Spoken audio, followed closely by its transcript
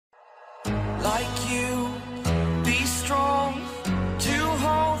like you, be strong to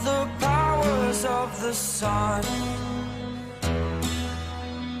hold the powers of the sun.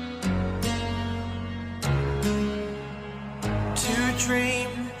 To dream,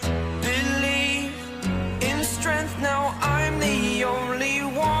 believe in strength, now I'm the only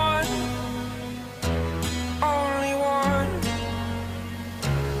one, only one.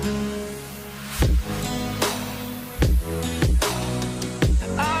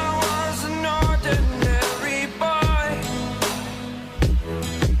 I was an ordinary boy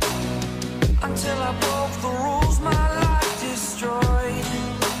until I broke the rules, my life destroyed,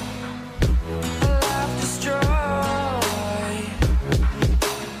 a life destroyed.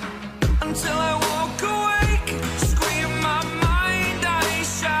 Until I woke awake, scream my mind, I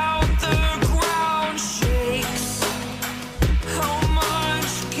shout, the ground shakes. How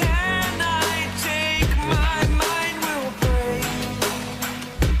much can I take? My mind will break.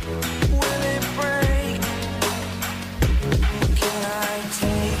 Will it break? Can I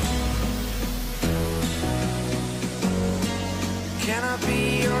take? Can I be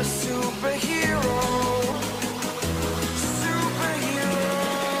your superhero?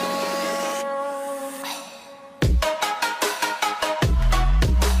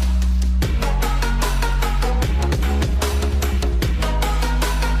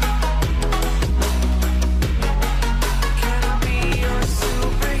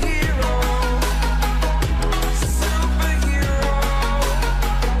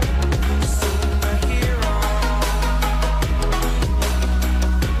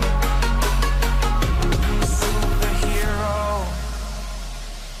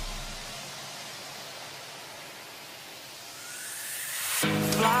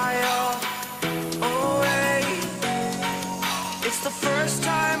 Fly off away. It's the first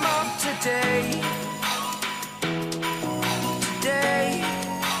time of today. Today.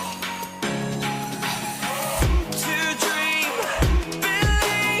 To dream,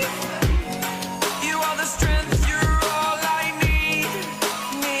 believe. You are the strength, you're all I need.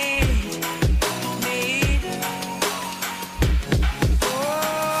 Need.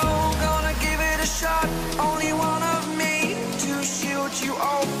 Oh, gonna give it a shot. Only one of me to shield you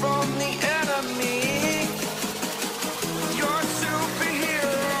all from the enemy. You're a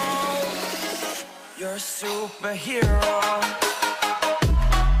superhero. You're a superhero.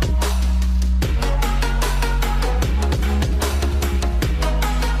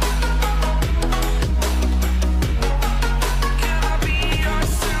 Can I be your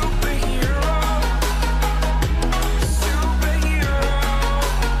superhero? Superhero.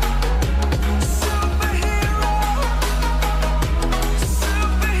 Superhero.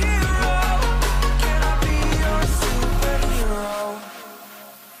 Superhero. Can I be your superhero?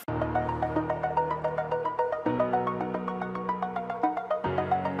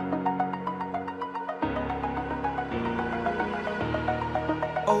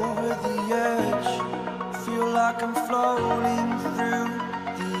 Over the edge, feel like I'm floating through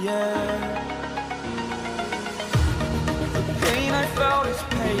the air. The pain I felt is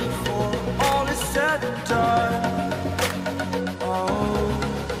paid for, all is said and done. Oh,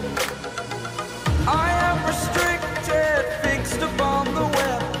 I am restricted, fixed upon the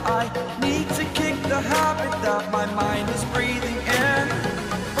web. I need to kick the habit that my mind is breathing in.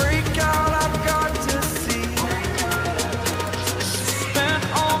 Break out, I've got to see. Spent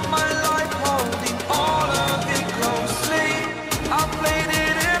all my life holding all of it closely. I played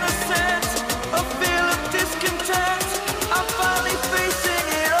it innocent, a feel of discontent. I'm finally facing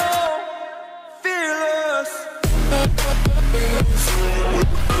it all, fearless.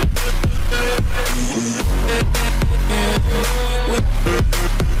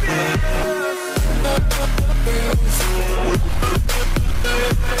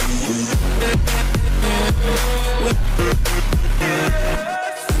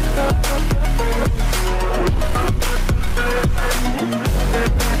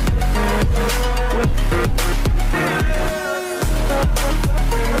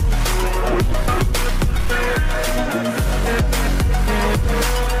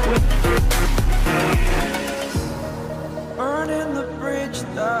 Burning the bridge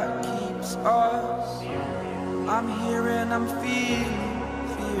that keeps us. I'm here and I'm feeling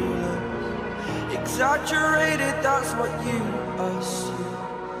fearless. Exaggerated, that's what you assume.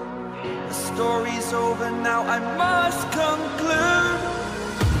 The story's over now, I must conclude.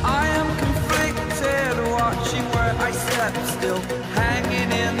 I am conflicted, watching where I step still,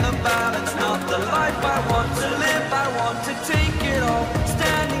 hanging in the balance. Not the life I want to live, I want to take it all.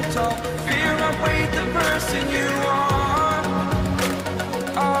 Standing tall, fear I weighed the person you are.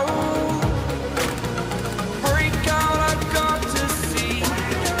 Oh, break out, I've got to see.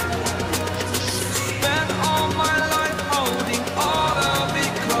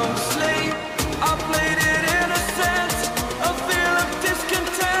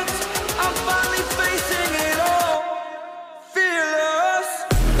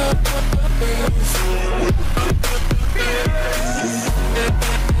 you.